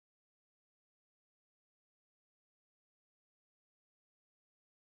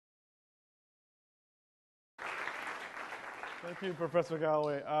Thank you, Professor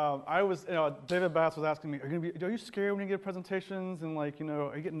Galloway. David Bass was asking me, are you scared when you give presentations? And like,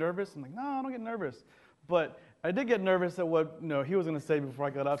 are you getting nervous? I'm like, no, I don't get nervous. But I did get nervous at what he was going to say before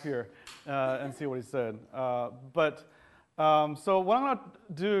I got up here and see what he said. So what I'm going to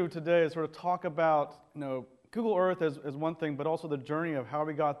do today is sort of talk about, Google Earth as one thing, but also the journey of how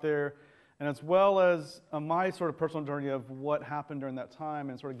we got there, and as well as my sort of personal journey of what happened during that time,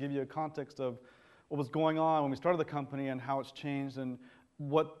 and sort of give you a context of what was going on when we started the company and how it's changed and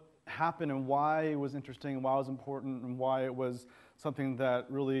what happened and why it was interesting and why it was important and why it was something that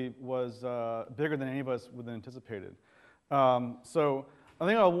really was bigger than any of us would have anticipated. So I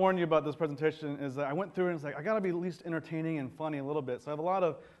think I'll warn you about this presentation is that I went through and it's like, I gotta be at least entertaining and funny a little bit. So I have a lot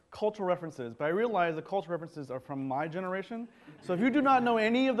of cultural references, but I realize the cultural references are from my generation. So if you do not know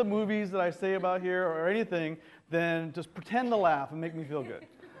any of the movies that I say about here or anything, then just pretend to laugh and make me feel good.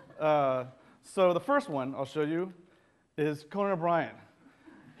 So the first one I'll show you is Conan O'Brien.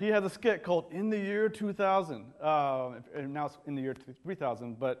 He has a skit called In the Year 2000, and now it's in the year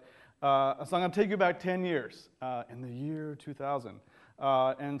 3000, but so I'm going to take you back 10 years, in the year 2000,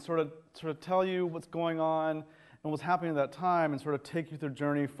 and sort of tell you what's going on and what's happening at that time, and sort of take you through the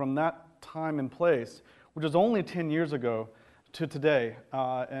journey from that time and place, which is only 10 years ago, to today,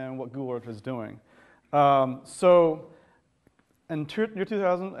 and what Google Earth is doing. So in year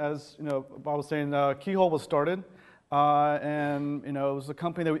 2000, as Bob was saying, Keyhole was started, and it was a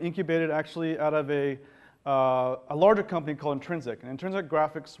company that we incubated actually out of a larger company called Intrinsic. And Intrinsic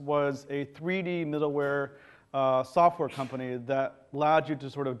Graphics was a 3D middleware software company that allowed you to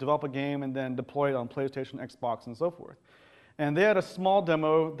sort of develop a game and then deploy it on PlayStation, Xbox, and so forth. And they had a small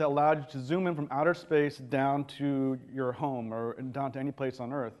demo that allowed you to zoom in from outer space down to your home or down to any place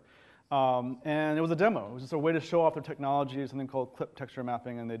on Earth. And it was a demo. It was just a way to show off their technology, something called clip texture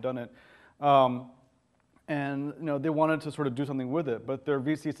mapping, and they'd done it. And they wanted to sort of do something with it, but their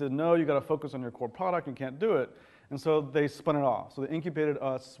VC said, no, you got to focus on your core product, you can't do it. And so they spun it off. So they incubated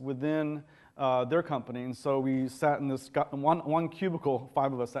us within their company, and so we sat in this one cubicle,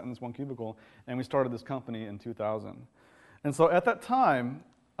 5 of us sat in this one cubicle, and we started this company in 2000. And so at that time,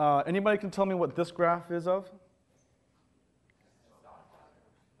 anybody can tell me what this graph is of?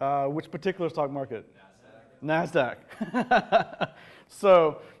 Which particular stock market? NASDAQ.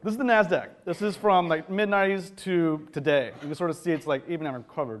 So this is the NASDAQ. This is from like mid-90s to today. You can sort of see it's like even haven't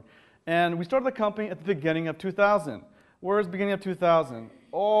recovered. And we started the company at the beginning of 2000. Where's the beginning of 2000?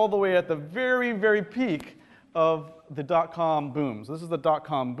 All the way at the very, very peak of the dot-com boom. So this is the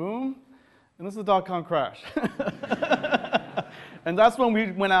dot-com boom, and this is the dot-com crash. And that's when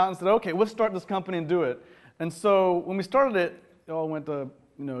we went out and said, okay, let's start this company and do it. And so when we started it, it all went to,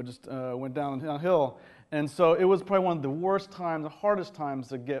 went downhill. And so it was probably one of the worst times, the hardest times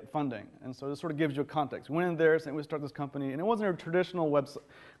to get funding. And so this sort of gives you a context. We went in there, saying we'd start this company, and it wasn't a traditional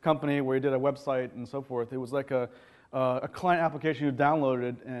company where you did a website and so forth. It was like a client application you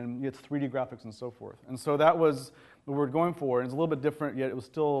downloaded, and it's 3D graphics and so forth. And so that was what we were going for. And it's a little bit different, yet it was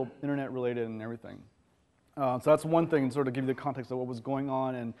still internet related and everything. So that's one thing, to sort of give you the context of what was going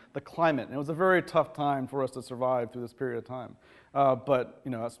on and the climate. And it was a very tough time for us to survive through this period of time. But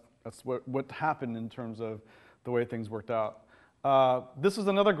that's what happened in terms of the way things worked out. This is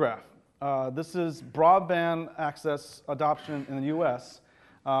another graph. This is broadband access adoption in the US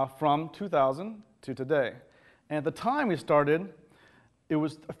from 2000 to today. And at the time we started, it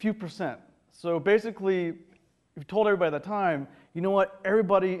was a few percent. So basically, we told everybody at the time, you know what,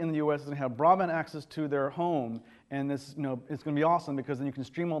 everybody in the US is going to have broadband access to their home, and this, it's going to be awesome because then you can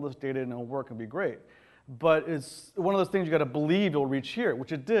stream all this data and it'll work and be great. But it's one of those things you got to believe it'll reach here,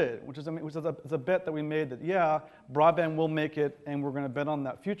 which it did, which is a bet that we made that, yeah, broadband will make it, and we're going to bet on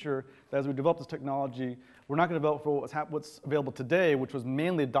that future, that as we develop this technology, we're not going to develop for what's available today, which was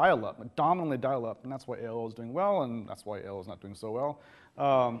mainly dial-up, dominantly dial-up, and that's why AOL is doing well, and that's why AOL is not doing so well.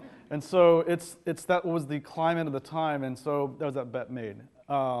 And so that was the climate of the time, and so there was that bet made.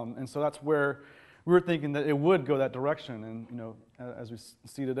 And so that's where we were thinking that it would go that direction, and as we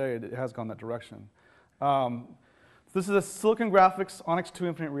see today, it has gone that direction. This is a Silicon Graphics Onyx 2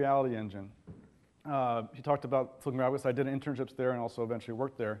 Infinite Reality engine. He talked about Silicon Graphics. I did internships there and also eventually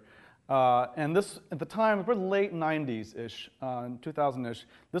worked there. And this, at the time, it was late 90s-ish, 2000-ish,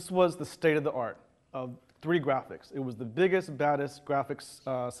 this was the state of the art of 3D graphics. It was the biggest, baddest graphics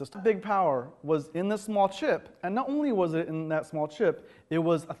system. Big power was in this small chip, and not only was it in that small chip, it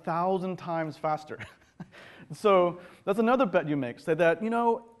was 1,000 times faster. So that's another bet you make. Say that,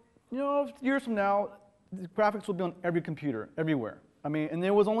 years from now, the graphics will be on every computer, everywhere. I mean, and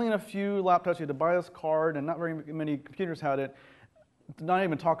there was only in a few laptops you had to buy this card, and not very many computers had it. not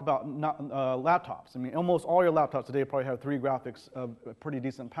even talk about laptops. I mean, almost all your laptops today probably have 3 graphics of pretty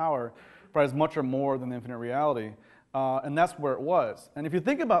decent power, probably as much or more than the infinite reality. And that's where it was. And if you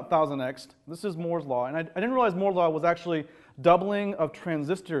think about 1000x, this is Moore's law. And I didn't realize Moore's law was actually doubling of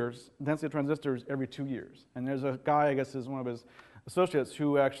transistors, density of transistors, every 2 years. And there's a guy, I guess is one of his associates,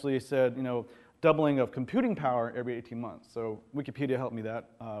 who actually said, doubling of computing power every 18 months. So Wikipedia helped me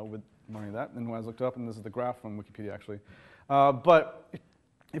with learning that. And when I looked it up, and this is the graph from Wikipedia, actually. But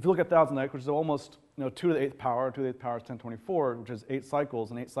if you look at 1000x, which is almost 2 to the 8th power, 2 to the 8th power is 1024, which is 8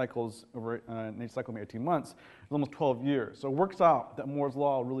 cycles, and 8 cycles over an 8 cycle 18 months, it's almost 12 years. So it works out that Moore's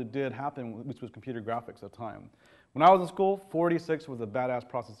law really did happen, at least with computer graphics at the time. When I was in school, 46 was a badass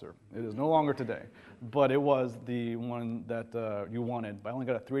processor. It is no longer today, but it was the one that you wanted. I only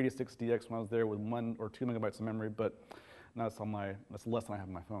got a 386DX when I was there with 1 or 2 megabytes of memory, but that's less than I have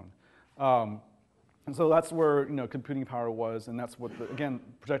on my phone. And so that's where computing power was, and that's what, again,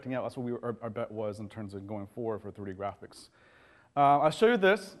 projecting out, that's what our bet was in terms of going forward for 3D graphics. I'll show you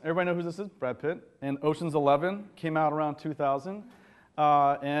this. Everybody know who this is? Brad Pitt. And Ocean's 11 came out around 2000.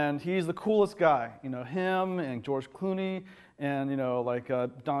 And he's the coolest guy. Him and George Clooney and,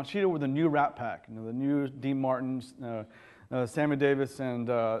 Don Cheadle were the new Rat Pack. The new Dean Martins, Sammy Davis, and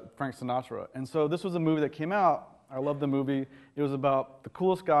Frank Sinatra. And so this was a movie that came out. I love the movie. It was about the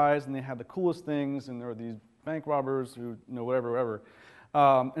coolest guys, and they had the coolest things, and there were these bank robbers who, whatever.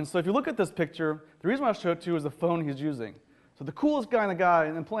 And so if you look at this picture, the reason why I showed it to you is the phone he's using. So the coolest guy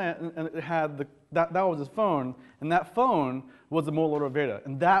in the plant, and it had that was his phone, and that phone was the Motorola Veda,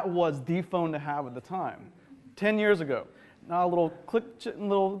 and that was the phone to have at the time, 10 years ago. Not a little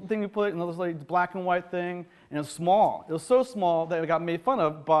little thing you put, another like black and white thing, and it was small. It was so small that it got made fun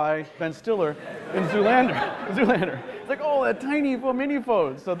of by Ben Stiller in Zoolander. It's like, oh, that tiny mini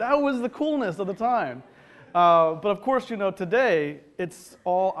phone. So that was the coolness of the time. But of course, today it's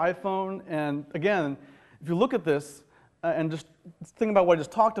all iPhone. And again, if you look at this and just think about what I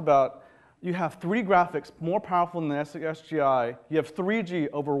just talked about, you have 3D graphics more powerful than the SGI. You have 3G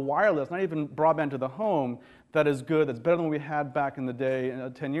over wireless, not even broadband to the home, that is good, that's better than we had back in the day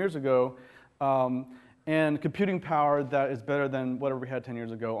 10 years ago, and computing power that is better than whatever we had 10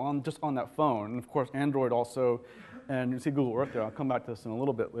 years ago just on that phone. And of course, Android also, and you see Google Earth there. I'll come back to this in a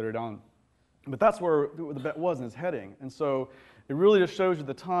little bit later on. But that's where the bet was and is heading. And so it really just shows you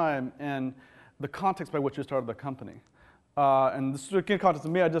the time and the context by which you started the company. And this is a context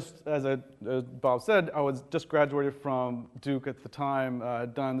of me. As Bob said, I was just graduated from Duke at the time.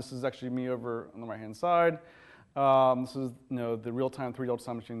 This is actually me over on the right-hand side. This is the real-time 3D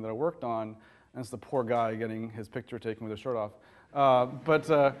ultrasound machine that I worked on, and it's the poor guy getting his picture taken with his shirt off.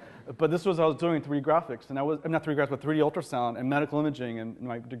 But this was I was doing 3D graphics, and not 3D graphics, but 3D ultrasound and medical imaging, and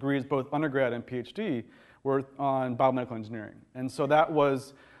my degrees, both undergrad and PhD, were on biomedical engineering. And so that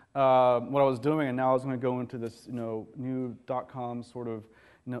was what I was doing, and now I was going to go into this new .com sort of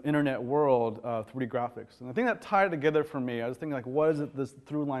internet world of 3D graphics. And the thing that tied it together for me, I was thinking, like, what is it, this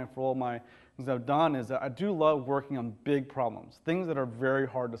through line for all my things I've done, is that I do love working on big problems, things that are very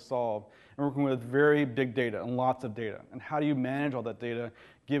hard to solve, and working with very big data and lots of data. And how do you manage all that data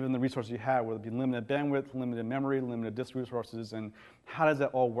given the resources you have, whether it be limited bandwidth, limited memory, limited disk resources, and how does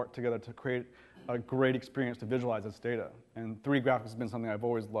that all work together to create a great experience to visualize this data? And 3D graphics has been something I've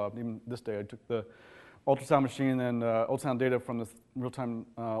always loved. Even this day, I took the ultrasound machine and ultrasound data from this real-time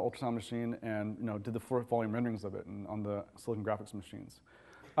ultrasound machine and did the full volume renderings of it on the silicon graphics machines.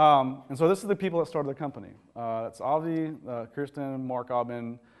 And so this is the people that started the company. It's Avi, Kirsten, Mark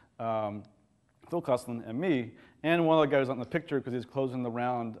Aubin, Phil Cuslin, and me. And one of the guys on the picture because he's closing the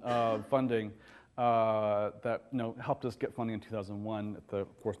round of funding that helped us get funding in 2001 at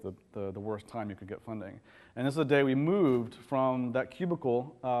of course the worst time you could get funding. And this is the day we moved from that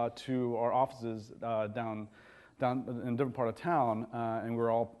cubicle to our offices down in a different part of town, and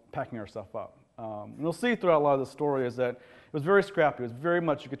we're all packing our stuff up. And you'll see throughout a lot of the story is that it was very scrappy. It was very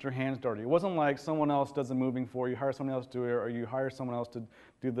much you get your hands dirty. It wasn't like someone else does the moving for you, hire someone else to do it, or you hire someone else to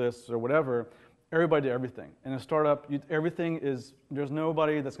do this or whatever. Everybody did everything. In a startup, there's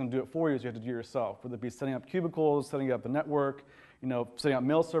nobody that's going to do it for you, so you have to do it yourself. Whether it be setting up cubicles, setting up the network, setting up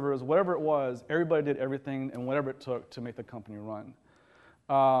mail servers, whatever it was, everybody did everything and whatever it took to make the company run.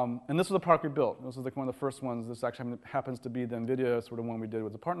 And this was a product we built. This was like one of the first ones. This actually happens to be the NVIDIA sort of one we did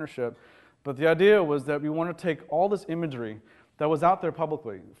with a partnership. But the idea was that we wanted to take all this imagery that was out there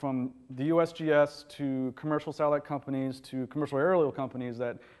publicly, from the USGS to commercial satellite companies to commercial aerial companies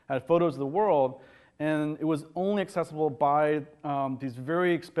that had photos of the world, and it was only accessible by these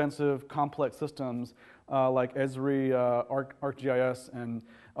very expensive, complex systems like Esri, ArcGIS, and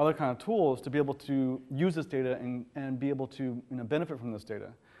other kind of tools to be able to use this data and be able to benefit from this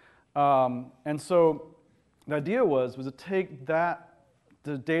data. And so the idea was to take the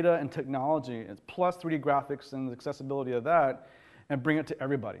data and technology plus 3D graphics and the accessibility of that and bring it to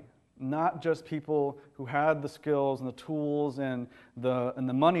everybody. Not just people who had the skills and the tools and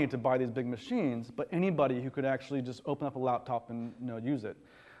the money to buy these big machines, but anybody who could actually just open up a laptop and use it.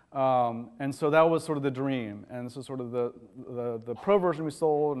 And so that was sort of the dream. And this is sort of the pro version we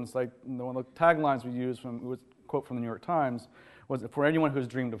sold, and it's like one of the taglines we used it was a quote from the New York Times, was for anyone who's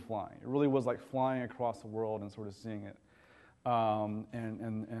dreamed of flying. It really was like flying across the world and sort of seeing it,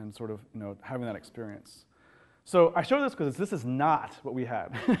 and sort of having that experience. So I show this because this is not what we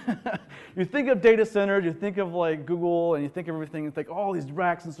had. You think of data centers, you think of like Google, and you think of everything, you think, oh, these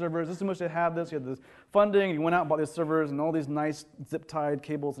racks and servers, this is how much they have this, you had this funding, you went out and bought these servers and all these nice zip-tied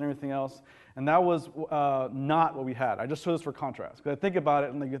cables and everything else. And that was not what we had. I just show this for contrast. Because I think about it,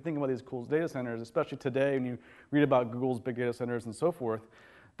 and like, you think about these cool data centers, especially today when you read about Google's big data centers and so forth.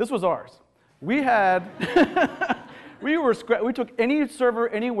 This was ours. We had... We took any server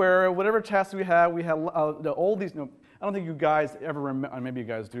anywhere, whatever chassis we had all these, I don't think you guys ever remember, maybe you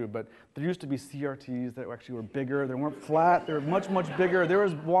guys do, but there used to be CRTs that actually were bigger. They weren't flat, they were much, much bigger. They were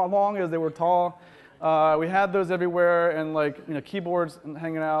as long as they were tall. We had those everywhere, and like, keyboards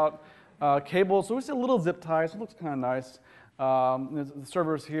hanging out, cables. So we see little zip ties, it looks kind of nice. The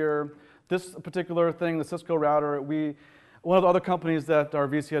servers here. This particular thing, the Cisco router, one of the other companies that our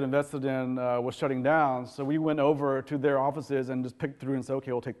VC had invested in was shutting down, so we went over to their offices and just picked through and said,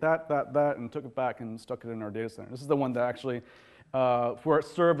 okay, we'll take that, and took it back and stuck it in our data center. This is the one that actually, where it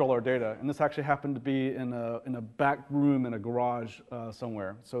served all our data, and this actually happened to be in a back room in a garage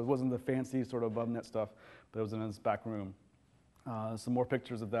somewhere. So it wasn't the fancy sort of above-net stuff, but it was in this back room. Some more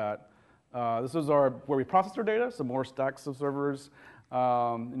pictures of that. This is where we process our data, some more stacks of servers.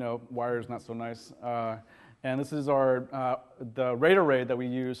 Wires not so nice. And this is the RAID array that we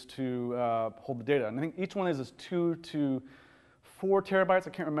use to hold the data. And I think each one of these is 2 to 4 terabytes,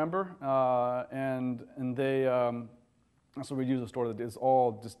 I can't remember. And that's what we use to store the data. It's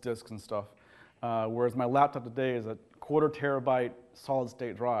all just disks and stuff. Whereas my laptop today is a 1/4 terabyte solid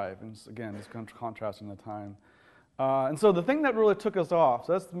state drive. And again, it's contrasting the time. And so the thing that really took us off,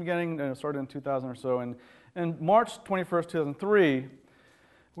 so that's the beginning, started in 2000 or so. And March 21st, 2003,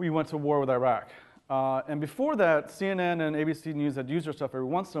 we went to war with Iraq. And before that, CNN and ABC News had used our stuff every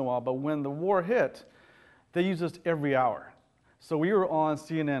once in a while, but when the war hit, they used us every hour. So we were on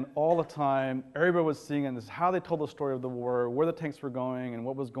CNN all the time. Everybody was seeing it. This is how they told the story of the war, where the tanks were going, and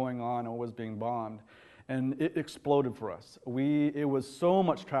what was going on, and what was being bombed. And it exploded for us. It was so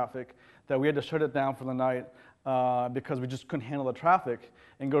much traffic that we had to shut it down for the night because we just couldn't handle the traffic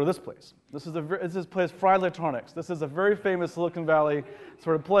and go to this place. This is this place, Fried Electronics. This is a very famous Silicon Valley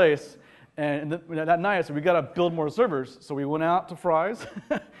sort of place. And that night, I said, we got to build more servers. So we went out to Fry's,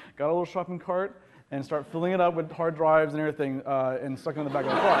 got a little shopping cart, and started filling it up with hard drives and everything, and stuck it in the back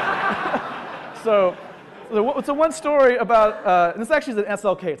of the car. So one story about, and this actually is an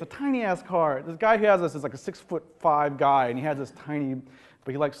SLK. It's a tiny-ass car. This guy who has this is like a 6'5" guy, and he has this tiny,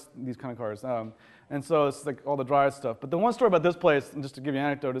 but he likes these kind of cars. And so it's like all the drive stuff. But the one story about this place, and just to give you an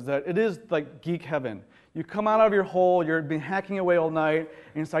anecdote, is that it is like geek heaven. You come out of your hole, you've been hacking away all night,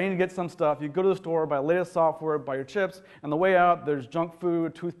 and you say, I need to get some stuff. You go to the store, buy the latest software, buy your chips, and on the way out, there's junk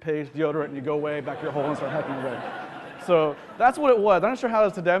food, toothpaste, deodorant, and you go away, back to your hole, and start hacking away. So that's what it was. I'm not sure how it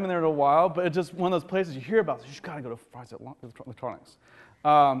is today. I've been there in a while, but it's just one of those places you hear about. So you just got to go to Fry's Electronics.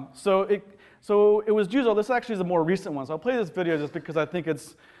 So it was used. This actually is a more recent one. So I'll play this video just because I think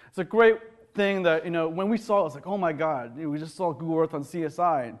it's a great thing that, when we saw it, it's like, oh my God, we just saw Google Earth on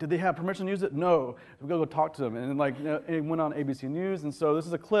CSI. Did they have permission to use it? No. We gotta go talk to them. And it went on ABC News. And so this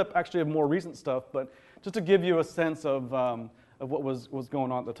is a clip actually of more recent stuff, but just to give you a sense of what was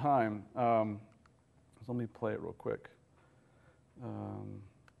going on at the time. So let me play it real quick.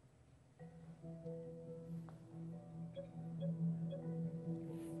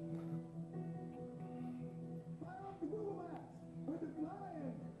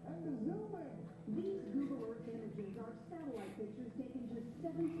 Pictures taken just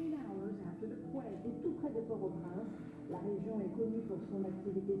 17 hours after the quake. Et tout près de Port-au-Prince, la région est connue pour son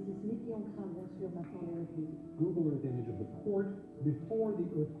activité sismique et on craint bien sûr maintenant les reprises. Google Earth image of the port before the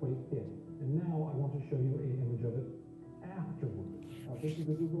earthquake hit. And now I want to show you an image of it afterwards. This is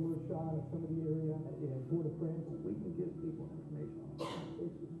a Google Earth shot of some of the area in Port-au-Prince. We can give people information on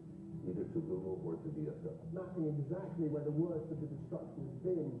places, either to Google or to DSO. Mapping exactly where the worst of the destruction has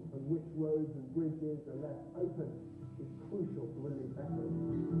been and which roads and bridges are left open is crucial to relief efforts.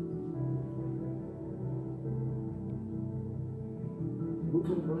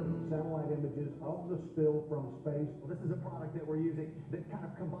 Google Earth satellite images of the spill from space. Well, this is a product that we're using that kind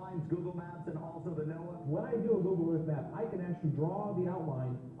of combines Google Maps and also the NOAA. When I do a Google Earth map, I can actually draw the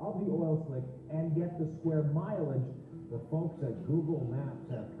outline of the oil slick and get the square mileage. The folks at Google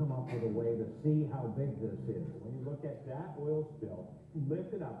Maps have come up with a way to see how big this is. When you look at that oil spill,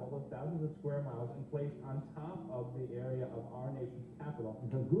 lifted up all those thousands of square miles and placed on top of the area of our nation's capital.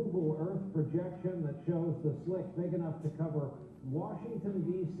 The Google Earth projection that shows the slick big enough to cover Washington,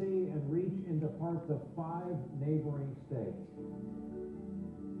 D.C. and reach into parts of 5 neighboring states.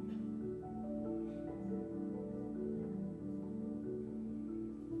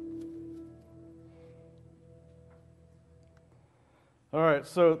 All right,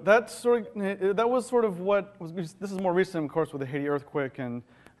 so that was sort of what was. This is more recent, of course, with the Haiti earthquake and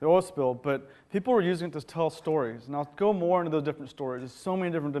the oil spill. But people were using it to tell stories, and I'll go more into those different stories. There's so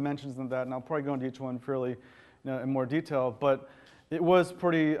many different dimensions than that, and I'll probably go into each one fairly, in more detail. But it was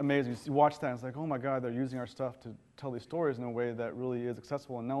pretty amazing. You watch that, and it's like, oh my God, they're using our stuff to tell these stories in a way that really is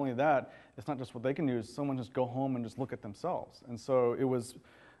accessible. And not only that, it's not just what they can use. Someone just go home and just look at themselves. And so it's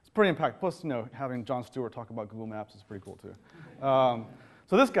pretty impactful. Plus, having Jon Stewart talk about Google Maps is pretty cool too.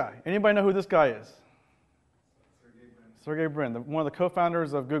 So this guy, anybody know who this guy is? Sergey Brin, one of the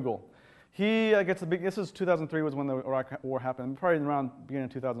co-founders of Google. He gets this is 2003 was when the Iraq War happened. Probably around beginning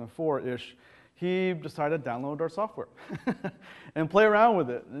of 2004-ish. He decided to download our software and play around with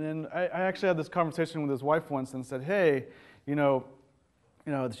it. And I actually had this conversation with his wife once and said, hey,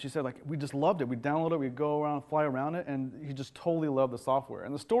 she said, like, we just loved it. We download it, we go around, fly around it, and he just totally loved the software.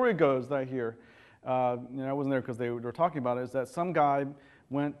 And the story goes that I hear, I wasn't there because they were talking about it, is that some guy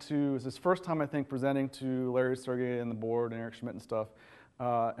it was his first time, I think, presenting to Larry, Sergey, and the board, and Eric Schmidt and stuff,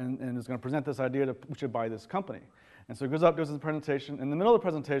 and is going to present this idea that we should buy this company. And so he goes up, does his presentation. In the middle of the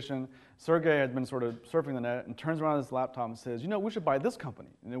presentation, Sergey had been sort of surfing the net and turns around his laptop and says, we should buy this company.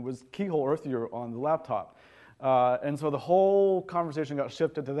 And it was Keyhole Earthier on the laptop. And so the whole conversation got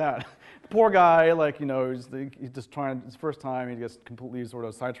shifted to that. The poor guy, he's just trying, his first time, he gets completely sort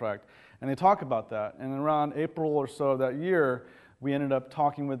of sidetracked. And they talk about that. And around April or so of that year, we ended up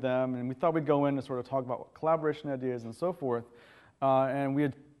talking with them, and we thought we'd go in and sort of talk about collaboration ideas and so forth. And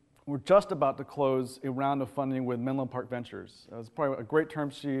we're just about to close a round of funding with Menlo Park Ventures. It was probably a great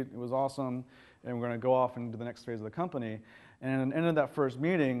term sheet. It was awesome. And we're going to go off into the next phase of the company. And at the end of that first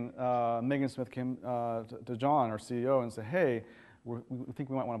meeting, Megan Smith came to John, our CEO, and said, hey, we think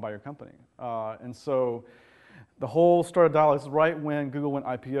we might want to buy your company. And so the whole started dialogue. This is right when Google went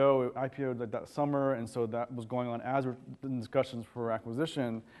IPO. It IPO'd like that summer, and so that was going on as we're in discussions for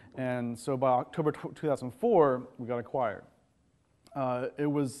acquisition. And so by October 2004, we got acquired. It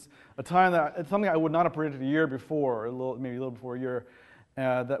was a time it's something I would not have predicted a year before, maybe a little before a year,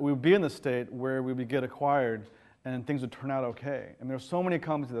 that we would be in the state where we would get acquired and things would turn out okay. And there were so many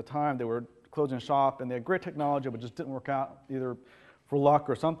companies at the time that were closing shop, and they had great technology, but just didn't work out either for luck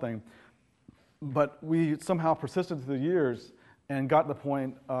or something. But we somehow persisted through the years and got to the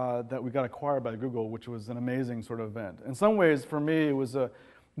point that we got acquired by Google, which was an amazing sort of event. In some ways, for me, it was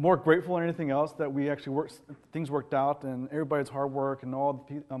more grateful than anything else that we actually things worked out, and everybody's hard work and all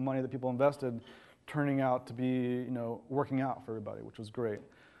the money that people invested turning out to be, working out for everybody, which was great.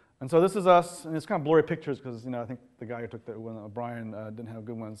 And so this is us, and it's kind of blurry pictures because, I think the guy who took that one, Brian, didn't have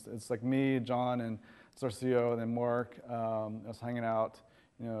good ones. It's like me, John, and Sarcio, and then Mark, us hanging out,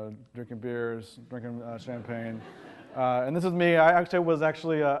 drinking beers, drinking champagne. And this is me. I was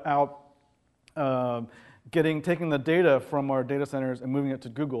actually out taking the data from our data centers and moving it to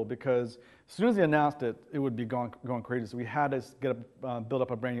Google, because as soon as they announced it, it would be going crazy. So we had to build up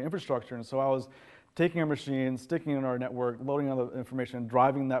a brand new infrastructure. And so I was taking our machine, sticking it in our network, loading all the information,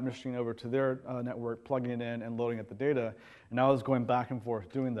 driving that machine over to their network, plugging it in, and loading at the data. And I was going back and forth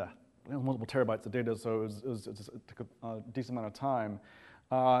doing that. Multiple terabytes of data, so it took a decent amount of time.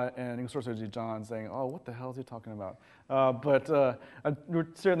 And you can sort of see John saying, "Oh, what the hell is he talking about?" We were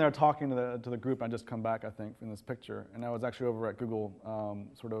sitting there talking to the group. I just come back, I think, in this picture, and I was actually over at Google,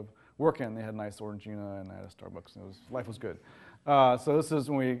 sort of working. They had a nice Orangina, and I had a Starbucks. And life was good. So this is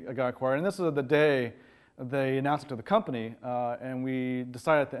when we got acquired, and this is the day they announced it to the company, and we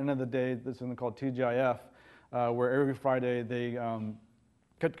decided at the end of the day, this is something called TGIF, where every Friday they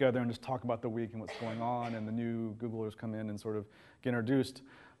get together and just talk about the week and what's going on, and the new Googlers come in and sort of get introduced.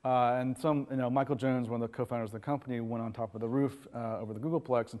 And Michael Jones, one of the co-founders of the company, went on top of the roof over the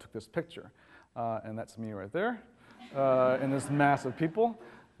Googleplex and took this picture. And that's me right there, and this mass of people.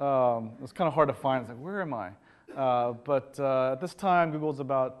 It's kind of hard to find. It's like, where am I? But at this time, Google's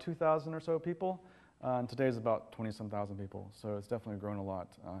about 2,000 or so people, and today's about 20-some thousand people. So it's definitely grown a lot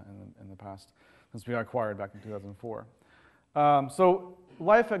in the past since we got acquired back in 2004. So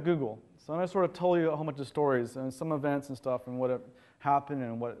life at Google. So I'm going to sort of tell you a whole bunch of stories and some events and stuff and what happened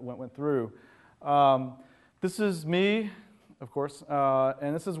and what went through. This is me, of course,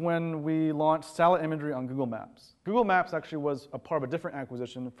 and this is when we launched satellite imagery on Google Maps. Google Maps actually was a part of a different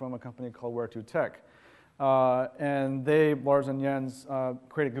acquisition from a company called Where2 Tech. And they, Lars and Jens,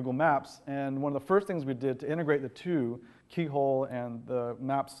 created Google Maps. And one of the first things we did to integrate the two, Keyhole and the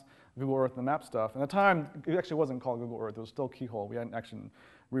Maps, Google Earth and the map stuff. And at the time, it actually wasn't called Google Earth. It was still Keyhole. We hadn't actually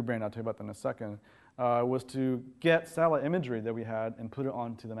rebranded. I'll tell you about that in a second. Was to get satellite imagery that we had and put it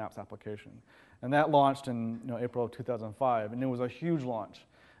onto the Maps application. And that launched in April of 2005. And it was a huge launch.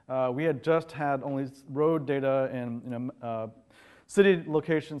 We had just had only road data and city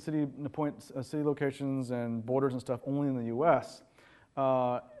locations, city locations and borders and stuff only in the U.S.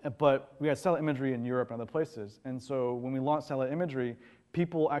 But we had satellite imagery in Europe and other places. And so when we launched satellite imagery,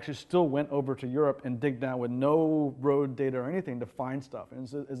 people actually still went over to Europe and dig down with no road data or anything to find stuff. And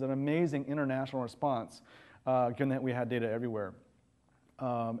it's an amazing international response, given that we had data everywhere.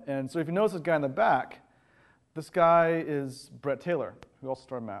 And so if you notice this guy in the back, this guy is Brett Taylor, who also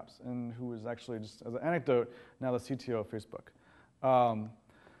started Maps, and who is actually, just as an anecdote, now the CTO of Facebook.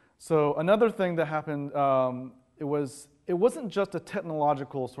 So another thing that happened, it wasn't just a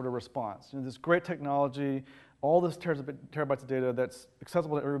technological sort of response. This great technology, all this terabytes of data that's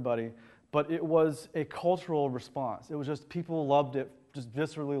accessible to everybody, but it was a cultural response. It was just people loved it, just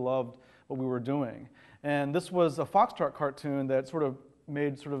viscerally loved what we were doing. And this was a Foxtrot cartoon that sort of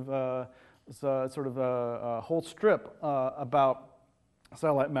made a whole strip about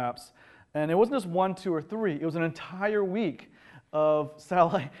satellite maps. And it wasn't just 1, 2, or 3. It was an entire week of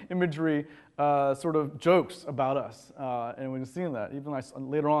satellite imagery sort of jokes about us. And we've seen that. Even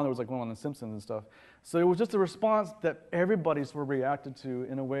later on, there was like one on The Simpsons and stuff. So it was just a response that everybody sort of reacted to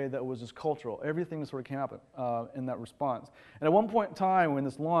in a way that was just cultural. Everything sort of came up in that response. And at one point in time, when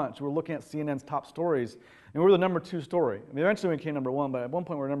this launched, we were looking at CNN's top stories, and we were the #2 story. I mean, eventually we became #1, but at one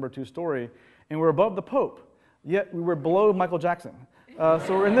point we were #2 story, and we were above the Pope, yet we were below Michael Jackson. So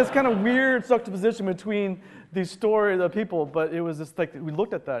we're in this kind of weird juxtaposition between these stories of people, but it was just like, we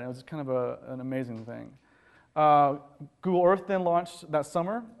looked at that, and it was kind of an amazing thing. Google Earth then launched that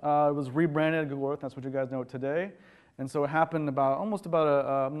summer. It was rebranded Google Earth. That's what you guys know today. And so it happened almost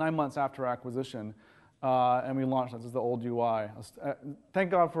about 9 months after acquisition, and we launched. This is the old UI.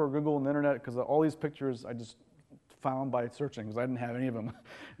 Thank God for Google and the internet, because all these pictures I just found by searching, because I didn't have any of them. And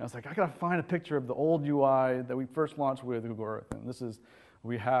I was like, I gotta find a picture of the old UI that we first launched with Google Earth, and this is what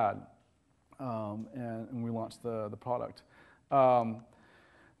we had, and we launched the product. And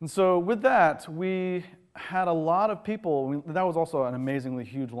so with that, we had a lot of people. That was also an amazingly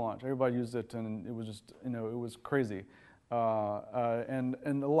huge launch. Everybody used it, and it was just, it was crazy. And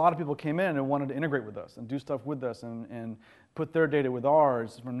a lot of people came in and wanted to integrate with us and do stuff with us and put their data with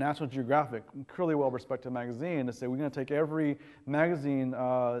ours from National Geographic, incredibly well-respected magazine, to say we're going to take every magazine,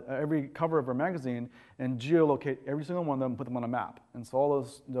 every cover of our magazine, and geolocate every single one of them and put them on a map. And so all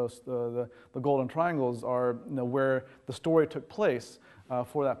the golden triangles are where the story took place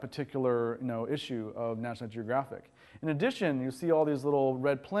for that particular issue of National Geographic. In addition, you see all these little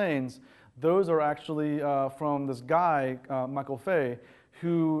red planes. Those are actually from this guy, Michael Fay,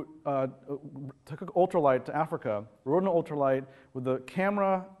 who took an ultralight to Africa, rode an ultralight with the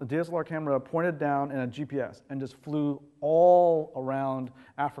camera, the DSLR camera pointed down and a GPS, and just flew all around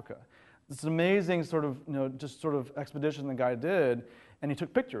Africa. It's an amazing sort of expedition the guy did, and he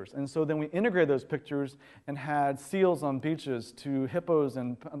took pictures. And so then we integrated those pictures and had seals on beaches to hippos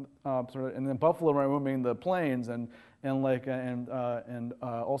and then buffalo roaming the plains and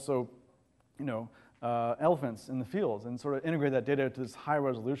also elephants in the fields, and sort of integrate that data to this high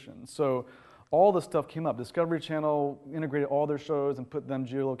resolution. So all this stuff came up. Discovery Channel integrated all their shows and put them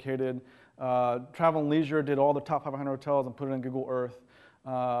geolocated. Travel and Leisure did all the top 500 hotels and put it in Google Earth.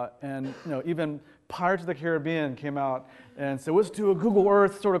 And even Pirates of the Caribbean came out and said, let's do a Google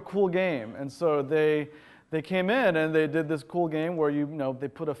Earth sort of cool game. And so they came in and they did this cool game where they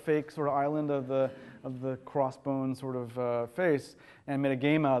put a fake sort of island of the crossbone sort of face and made a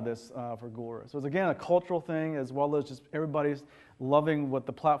game out of this for Google Earth. So it's again a cultural thing, as well as just everybody's loving what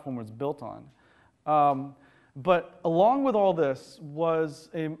the platform was built on. But along with all this was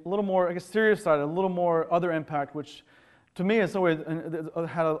a little more, serious side, a little more other impact, which to me in some ways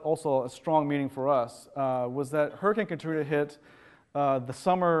had also a strong meaning for us, was that Hurricane Katrina hit the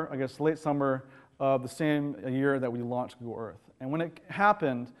summer, late summer of the same year that we launched Google Earth. And when it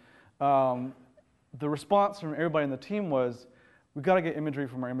happened, the response from everybody in the team was, we've got to get imagery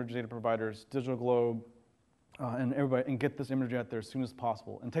from our image data providers, Digital Globe, and everybody, and get this imagery out there as soon as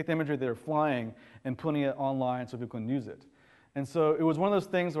possible, and take the imagery they're flying and putting it online so people can use it. And so it was one of those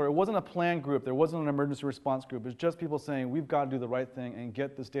things where it wasn't a planned group, there wasn't an emergency response group, it was just people saying, we've got to do the right thing and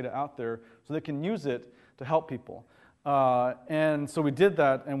get this data out there so they can use it to help people. And so we did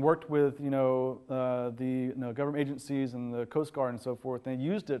that and worked with the government agencies and the Coast Guard and so forth. They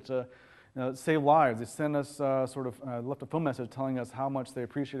used it to save lives. They sent us left a phone message telling us how much they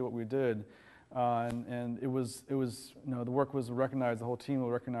appreciated what we did. And it was the work was recognized, the whole team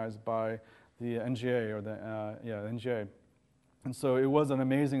was recognized by the NGA or the NGA. And so it was an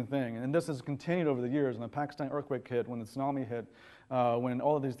amazing thing. And this has continued over the years. When the Pakistan earthquake hit, when the tsunami hit, when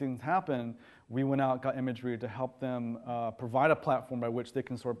all of these things happened, we went out, got imagery to help them provide a platform by which they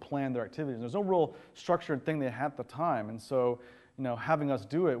can sort of plan their activities. There's no real structured thing they had at the time. And so, having us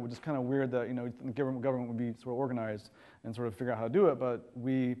do it was just kind of weird that, the government would be sort of organized and sort of figure out how to do it, but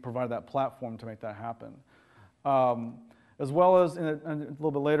we provided that platform to make that happen. As well as, a little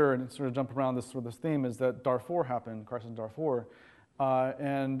bit later, and sort of jump around this theme, is that Darfur happened, crisis in Darfur,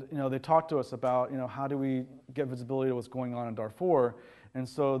 and they talked to us about how do we get visibility to what's going on in Darfur, and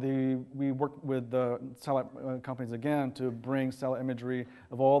so we worked with the satellite companies again to bring satellite imagery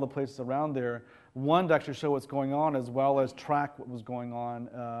of all the places around there. One, to actually show what's going on, as well as track what was going on,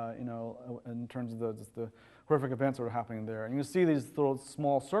 in terms of the horrific events that were happening there. And you see these little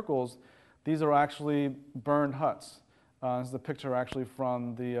small circles. These are actually burned huts. This is a picture actually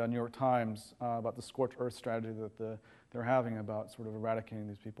from the New York Times about the scorched earth strategy that they're having about sort of eradicating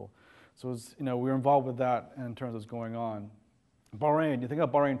these people. So it was, we were involved with that in terms of what's going on. Bahrain, you think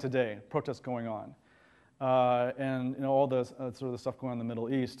of Bahrain today, protests going on, and all the sort of the stuff going on in the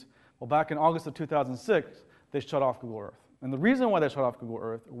Middle East. Well, back in August of 2006, they shut off Google Earth. And the reason why they shut off Google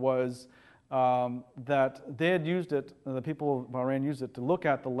Earth was that they had used it, the people of Bahrain used it to look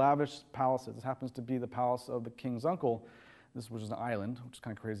at the lavish palaces. This happens to be the palace of the king's uncle. This was an island, which is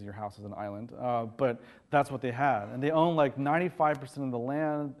kind of crazy, your house is an island. But that's what they had. And they own like 95% of the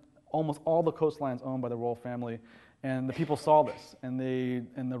land, almost all the coastlines owned by the royal family. And the people saw this, and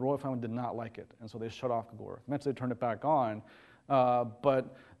the royal family did not like it. And so they shut off Google Earth. Eventually they turned it back on.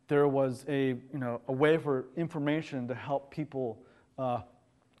 But there was a way for information to help people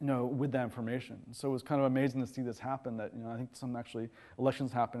with that information. So it was kind of amazing to see this happen, that I think some actually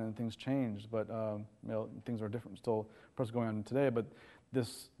elections happened and things changed, but things are different still perhaps going on today, but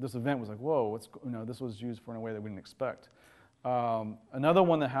this event was like, whoa, this was used for in a way that we didn't expect. Another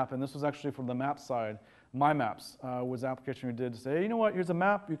one that happened, this was actually from the map side. My Maps was an application we did to say, here's a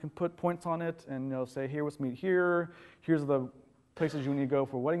map, you can put points on it and say, here, let's meet here, here's the places you need to go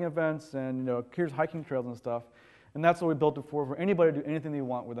for wedding events, and here's hiking trails and stuff. And that's what we built it for anybody to do anything they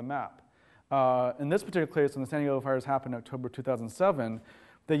want with a map. In this particular case, when the San Diego fires happened in October 2007,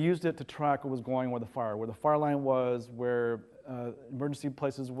 they used it to track what was going on where the fire line was, where emergency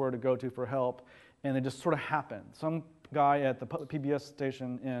places were to go to for help, and it just sort of happened. Some guy at the PBS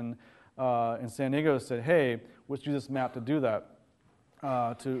station in San Diego said, hey, let's use this map to do that,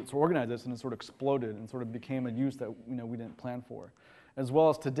 to organize this, and it sort of exploded and sort of became a use that we didn't plan for. As well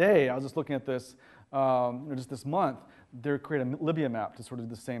as today, I was just looking at this, just this month, they created a Libya map to sort of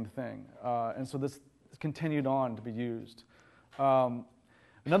do the same thing. And so this continued on to be used.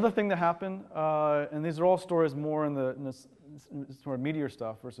 Another thing that happened, and these are all stories more in this sort of meteor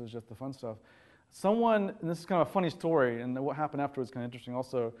stuff versus just the fun stuff. Someone, and this is kind of a funny story, and what happened afterwards is kind of interesting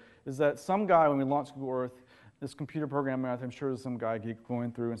also, is that some guy, when we launched Google Earth, this computer programmer, I'm sure there's some guy geek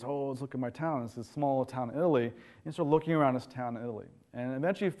going through and said, let's look at my town. It's this small town in Italy. And he started looking around this town in Italy. And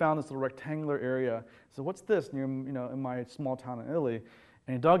eventually he found this little rectangular area. He said, what's this near, in my small town in Italy?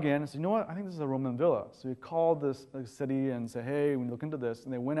 And he dug in and said, I think this is a Roman villa. So he called this city and said, hey, we look into this.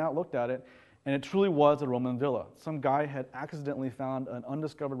 And they went out, looked at it, and it truly was a Roman villa. Some guy had accidentally found an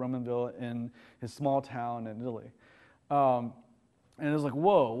undiscovered Roman villa in his small town in Italy. And it was like,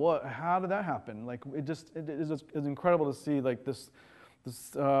 whoa, how did that happen? Like, it's incredible to see like this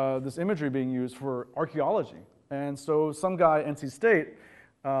imagery being used for archaeology. And so some guy at NC State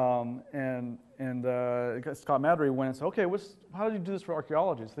and Scott Madry went and said, okay, how did you do this for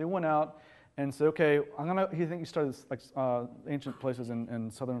archaeology? So they went out and said, okay, he started this, like ancient places in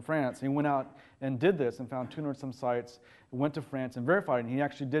southern France. He went out and did this and found 200 some sites, went to France and verified it. And he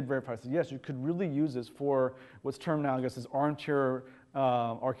actually did verify. He said, yes, you could really use this for what's termed now, I guess, as armchair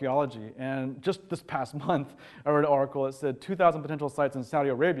archaeology. And just this past month, I read an article that said 2,000 potential sites in Saudi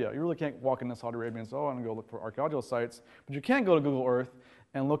Arabia. You really can't walk into Saudi Arabia and say, I'm going to go look for archaeological sites. But you can go to Google Earth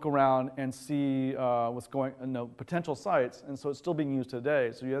and look around and see what's going, potential sites, and so it's still being used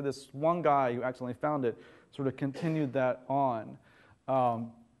today. So you have this one guy who accidentally found it, sort of continued that on.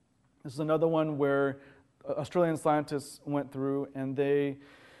 This is another one where Australian scientists went through and they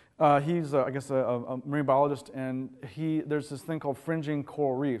He's, I guess, a marine biologist, and there's this thing called fringing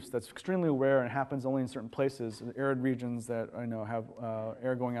coral reefs that's extremely rare and happens only in certain places, in arid regions that I know have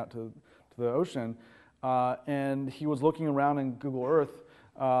air going out to the ocean. And he was looking around in Google Earth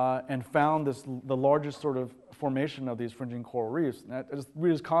and found the largest sort of formation of these fringing coral reefs. And I just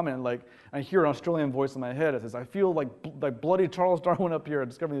read his comment, like, I hear an Australian voice in my head. It says, I feel like bloody Charles Darwin up here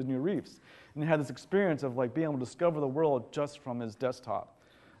discovering these new reefs. And he had this experience of like being able to discover the world just from his desktop.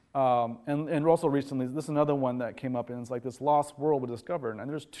 And also recently, this is another one that came up, and it's like this lost world we discovered. And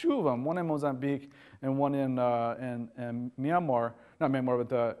there's two of them, one in Mozambique and one in Myanmar, not Myanmar,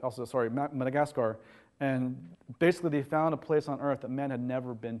 but also, sorry, Madagascar. And basically they found a place on Earth that man had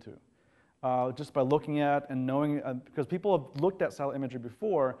never been to. Just by looking at and knowing, because people have looked at satellite imagery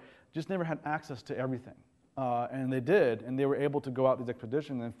before, just never had access to everything. And they did, and they were able to go out these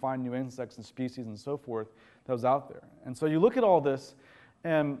expeditions and find new insects and species and so forth that was out there. And so you look at all this,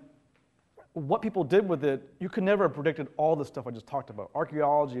 and what people did with it, you could never have predicted all the stuff I just talked about.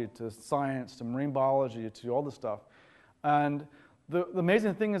 Archaeology to science to marine biology to all this stuff. And the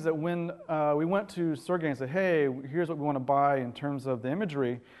amazing thing is that when we went to Sergey and said, hey, here's what we want to buy in terms of the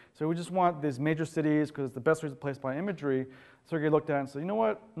imagery. So we just want these major cities because it's the best place to buy imagery. Sergey looked at it and said, you know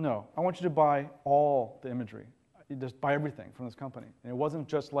what? No, I want you to buy all the imagery. You just buy everything from this company. And it wasn't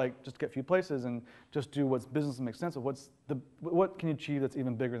just like, just get a few places and just do what's business and makes sense of what can you achieve that's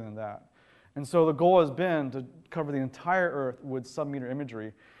even bigger than that. And so the goal has been to cover the entire Earth with sub-meter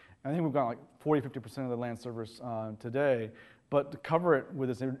imagery. I think we've got like 40–50% of the land surface today, but to cover it with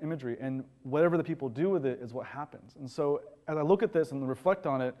this imagery, and whatever the people do with it is what happens. And so as I look at this and reflect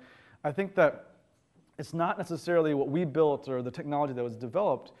on it, I think that it's not necessarily what we built or the technology that was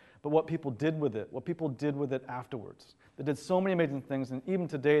developed, but what people did with it afterwards. They did so many amazing things, and even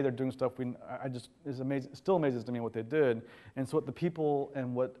today they're doing stuff it still amazes to me what they did. And so what the people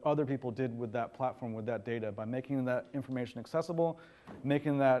and what other people did with that platform, with that data, by making that information accessible,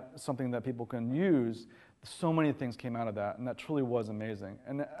 making that something that people can use, so many things came out of that, and that truly was amazing.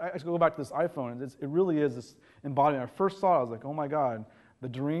 And I go back to this iPhone, and it really is this embodiment. I first saw it, I was like, oh my God, the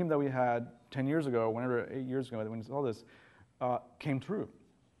dream that we had 10 years ago, 8 years ago, when we saw this, came true.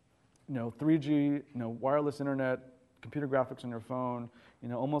 3G, wireless internet, computer graphics on your phone,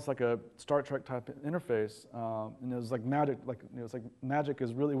 almost like a Star Trek type interface. And it was like magic, it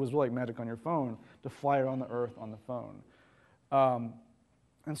was really like magic on your phone to fly around the Earth on the phone.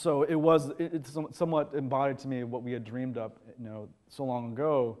 And so it's somewhat embodied to me what we had dreamed up, so long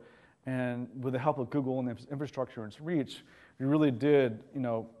ago. And with the help of Google and its infrastructure and its reach, we really did,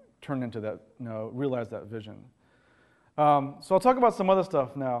 turn into that, realize that vision. So I'll talk about some other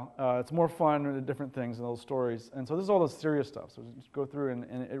stuff now. It's more fun and different things and those stories. And so this is all the serious stuff. So just go through, and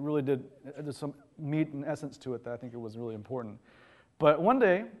it really there's some meat and essence to it that I think it was really important. But one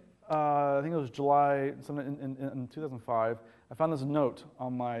day, I think it was July, in 2005, I found this note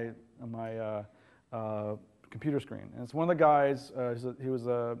on my computer screen. And it's one of the guys, he was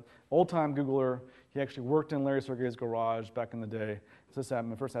an old-time Googler. He actually worked in Larry Sergey's garage back in the day. So this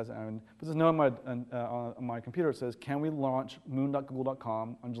happened, first has happened. But this note on my computer, it says, can we launch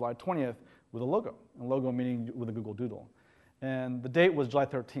moon.google.com on July 20th with a logo? And logo meaning with a Google Doodle. And the date was July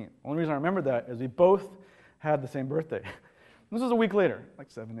 13th. The only reason I remember that is we both had the same birthday. This was a week later, like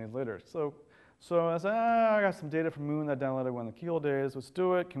 7 days later. So I said, I got some data from Moon that I downloaded one of the keyhole days. Let's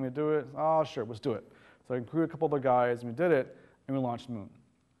do it. Can we do it? Oh, sure, let's do it. So I recruited a couple other guys, and we did it, and we launched Moon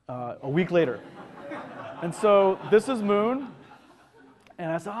a week later. And so this is Moon.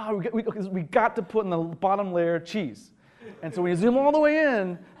 And I said, we got to put in the bottom layer cheese. And so when you zoom all the way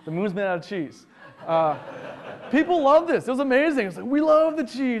in, the moon's made out of cheese. People love this. It was amazing. It's like, we love the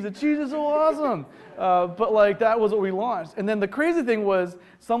cheese. The cheese is so awesome. But that was what we launched. And then the crazy thing was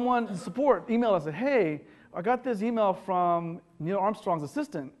someone in support emailed us and said, hey, I got this email from Neil Armstrong's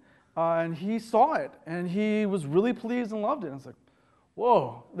assistant, and he saw it, and he was really pleased and loved it. And it's like,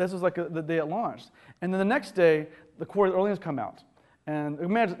 whoa, this was like the day it launched. And then the next day, the coordinates come out. And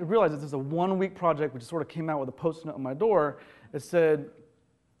realize this is a 1-week project, which sort of came out with a post-it note on my door. It said,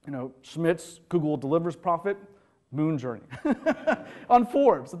 Schmidt's Google delivers profit, Moon journey, on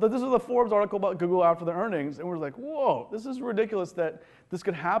Forbes. So this is the Forbes article about Google after the earnings, and we're like, whoa, this is ridiculous that this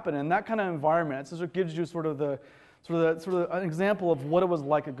could happen. And that kind of environment, it sort of gives you sort of an example of what it was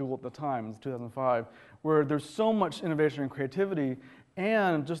like at Google at the time, in 2005, where there's so much innovation and creativity,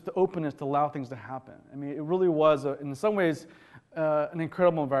 and just the openness to allow things to happen. I mean, it really was, in some ways, an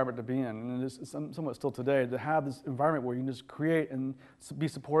incredible environment to be in, and it is somewhat still today, to have this environment where you can just create and be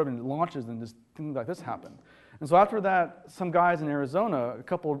supportive, and launches and just things like this happen. And so after that, some guys in Arizona, a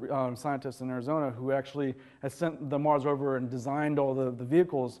couple of scientists in Arizona who actually had sent the Mars rover and designed all the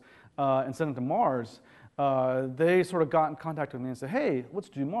vehicles, and sent them to Mars, they sort of got in contact with me and said, hey, let's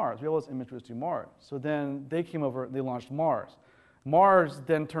do Mars. We have all this imagery, let's do Mars. So then they came over, they launched Mars. Mars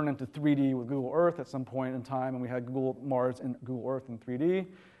then turned into 3D with Google Earth at some point in time, and we had Google Mars and Google Earth in 3D.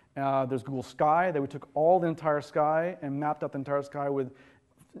 There's Google Sky, that we took all the entire sky and mapped out the entire sky with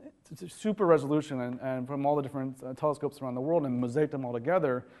super resolution and from all the different telescopes around the world and mosaiced them all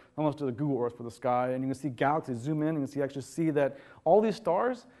together, almost to the Google Earth for the sky. And you can see galaxies, zoom in, you can actually see that all these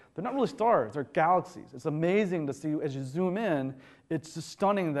stars, they're not really stars, they're galaxies. It's amazing to see as you zoom in, it's just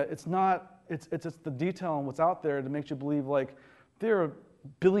stunning that it's just the detail on what's out there that makes you believe like there are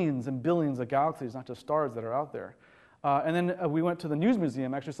billions and billions of galaxies, not just stars that are out there. And then we went to the News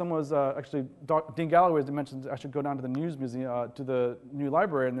Museum. Actually, someone was Dean Galloway mentioned I should go down to the News Museum, to the new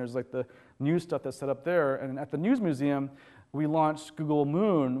library, and there's like the news stuff that's set up there. And at the News Museum, we launched Google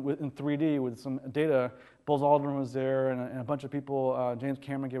Moon in 3D with some data. Buzz Aldrin was there, and a bunch of people. James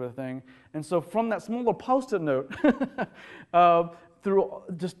Cameron gave it a thing. And so from that small little Post-it note, through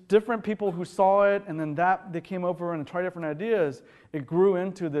just different people who saw it, and then they came over and tried different ideas, it grew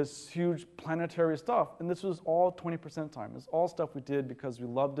into this huge planetary stuff. And this was all 20% time. It's all stuff we did because we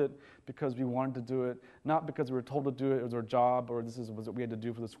loved it, because we wanted to do it, not because we were told to do it, it was our job, or was what we had to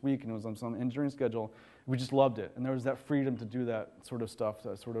do for this week, and it was on some engineering schedule. We just loved it. And there was that freedom to do that sort of stuff,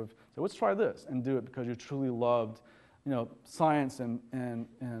 that sort of, so let's try this, and do it because you truly loved, science and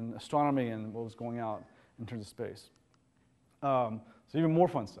astronomy and what was going out in terms of space. So even more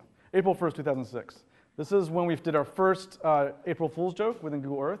fun stuff. April 1st, 2006. This is when we did our first April Fool's joke within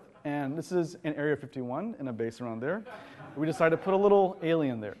Google Earth, and this is in Area 51 in a base around there. We decided to put a little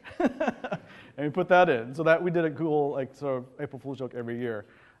alien there, and we put that in. So that we did a Google sort of April Fool's joke every year.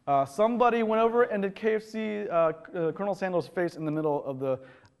 Somebody went over and did KFC Colonel Sanders' face in the middle of the.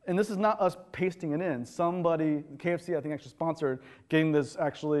 And this is not us pasting it in. Somebody, KFC, I think, actually sponsored getting this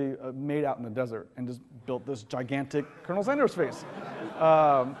actually made out in the desert and just built this gigantic Colonel Sanders face.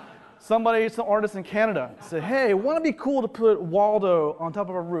 Some artist in Canada said, hey, wouldn't it be cool to put Waldo on top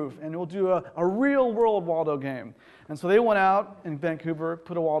of a roof, and we'll do a real-world Waldo game. And so they went out in Vancouver,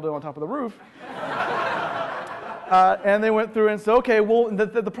 put a Waldo on top of the roof. And they went through and said, okay, well,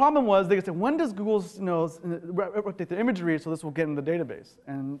 the problem was, they said, when does Google update the imagery so this will get in the database?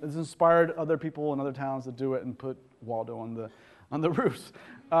 And this inspired other people in other towns to do it and put Waldo on the roofs.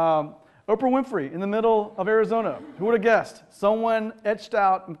 Oprah Winfrey in the middle of Arizona. Who would have guessed? Someone etched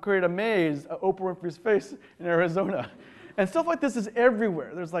out and created a maze of Oprah Winfrey's face in Arizona. And stuff like this is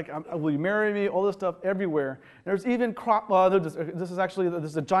everywhere. There's like, will you marry me? All this stuff everywhere. There's even this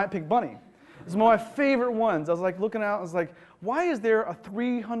is a giant pink bunny. It's one of my favorite ones. I was like looking out, I was like, why is there a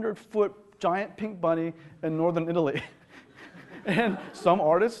 300-foot giant pink bunny in northern Italy? And some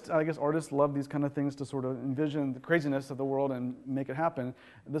artists, I guess artists love these kind of things to sort of envision the craziness of the world and make it happen.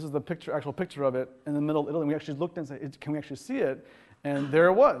 This is the actual picture of it in the middle of Italy. We actually looked and said, can we actually see it? And there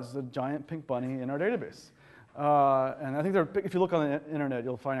it was, a giant pink bunny in our database. And I think if you look on the internet,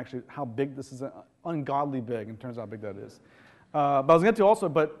 you'll find actually how big this is, ungodly big in terms of how big that is. But I was going to also,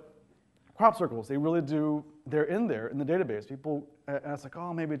 crop circles, they're in there in the database. People ask like,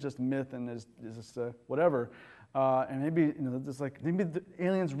 oh, maybe it's just myth and it's just whatever. And maybe maybe the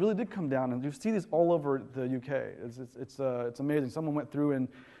aliens really did come down, and you see these all over the UK. It's amazing. Someone went through and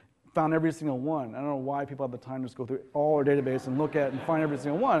found every single one. I don't know why people have the time to just go through all our database and look at and find every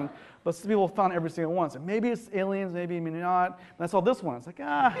single one, but some people found every single one. So maybe it's aliens, maybe not. And I saw this one. It's like,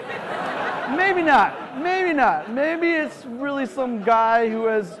 maybe not. Maybe it's really some guy who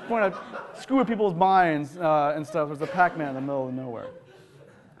has trying to screw with people's minds and stuff. There's a Pac-Man in the middle of nowhere.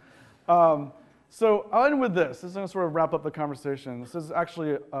 So I'll end with this. This is going to sort of wrap up the conversation. This is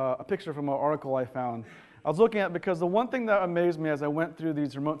actually a picture from an article I found. I was looking at because the one thing that amazed me as I went through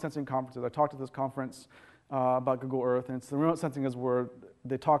these remote sensing conferences, I talked at this conference about Google Earth, and it's the remote sensing is where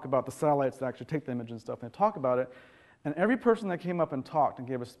they talk about the satellites that actually take the image and stuff, and they talk about it. And every person that came up and talked and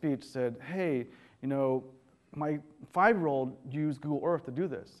gave a speech said, hey, my 5-year-old used Google Earth to do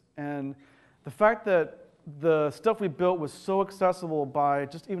this. And the fact that the stuff we built was so accessible by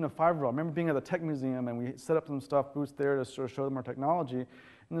just even a 5-year-old. I remember being at the tech museum, and we set up some stuff booths there to sort of show them our technology.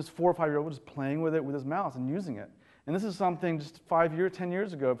 And this 4 or 5-year-old was just playing with it with his mouse and using it. And this is something just 10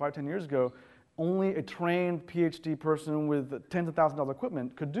 years ago, only a trained PhD person with tens of thousands of dollars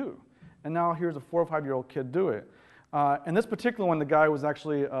equipment could do. And now here's a 4 or 5-year-old kid do it. And this particular one, the guy was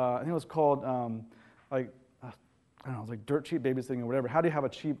actually, I think it was called I don't know, it was like dirt cheap babysitting or whatever. How do you have a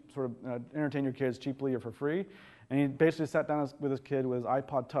cheap sort of entertain your kids cheaply or for free? And he basically sat down with his kid with his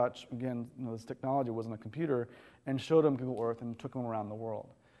iPod Touch. Again, this technology wasn't a computer, and showed him Google Earth and took him around the world.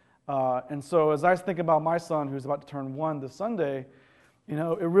 And so as I think about my son, who's about to turn 1 this Sunday, You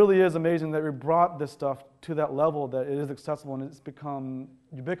know, it really is amazing that we brought this stuff to that level that it is accessible and it's become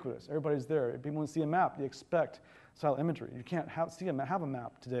ubiquitous. Everybody's there. If people see a map, they expect silent imagery. You can't have a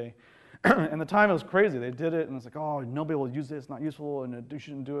map today. And the time it was crazy. They did it and it's like, oh, nobody will use it, it's not useful, and you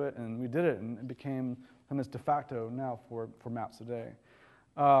shouldn't do it. And we did it, and it became this de facto now for maps today.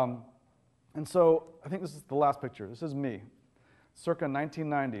 And so I think this is the last picture. This is me, circa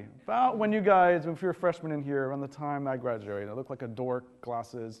 1990. About when you guys, if you were freshmen in here, around the time I graduated. I looked like a dork,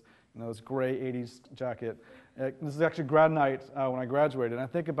 glasses, this gray 80s jacket. This is actually grad night when I graduated. And I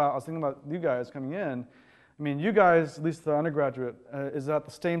was thinking about you guys coming in. I mean, you guys, at least the undergraduate, is at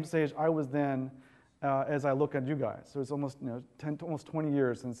the same stage I was then as I look at you guys. So it's almost, almost 20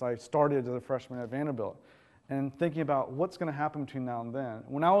 years since I started as a freshman at Vanderbilt. And thinking about what's going to happen between now and then.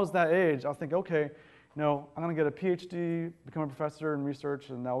 When I was that age, I was thinking, okay, I'm going to get a PhD, become a professor in research,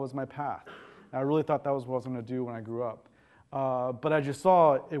 and that was my path. And I really thought that was what I was going to do when I grew up. But as you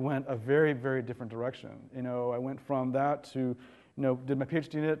saw, it went a very, very different direction. I went from that to, did my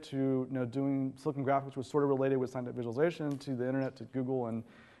PhD in it to, doing Silicon Graphics, which was sort of related with scientific visualization, to the internet, to Google, and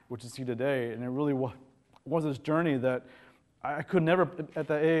what you see today. And it really was this journey that I could never, at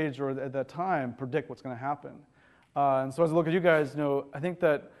that age or at that time, predict what's going to happen. And so as I look at you guys, I think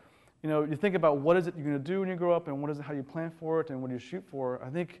that, you think about what is it you're going to do when you grow up, and how you plan for it, and what do you shoot for.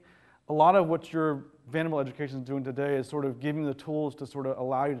 I think a lot of what your Vanderbilt education is doing today is sort of giving you the tools to sort of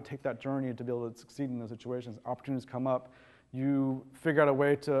allow you to take that journey to be able to succeed in those situations. Opportunities come up, you figure out a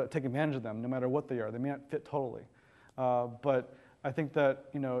way to take advantage of them, no matter what they are. They may not fit totally. But I think that,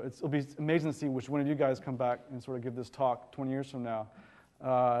 it'll be amazing to see which one of you guys come back and sort of give this talk 20 years from now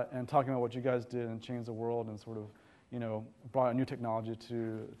and talking about what you guys did and changed the world and sort of, brought a new technology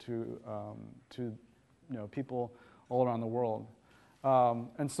to people all around the world.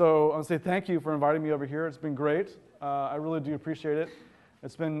 And so I want to say thank you for inviting me over here. It's been great. I really do appreciate it.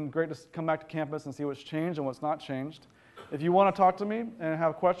 It's been great to come back to campus and see what's changed and what's not changed. If you want to talk to me and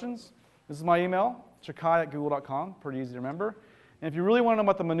have questions, this is my email, chikai@google.com, pretty easy to remember. And if you really want to know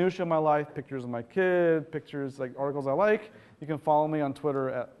about the minutiae of my life, pictures of my kid, pictures like articles I like, you can follow me on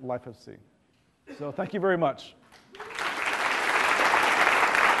Twitter @LifeFC. So thank you very much.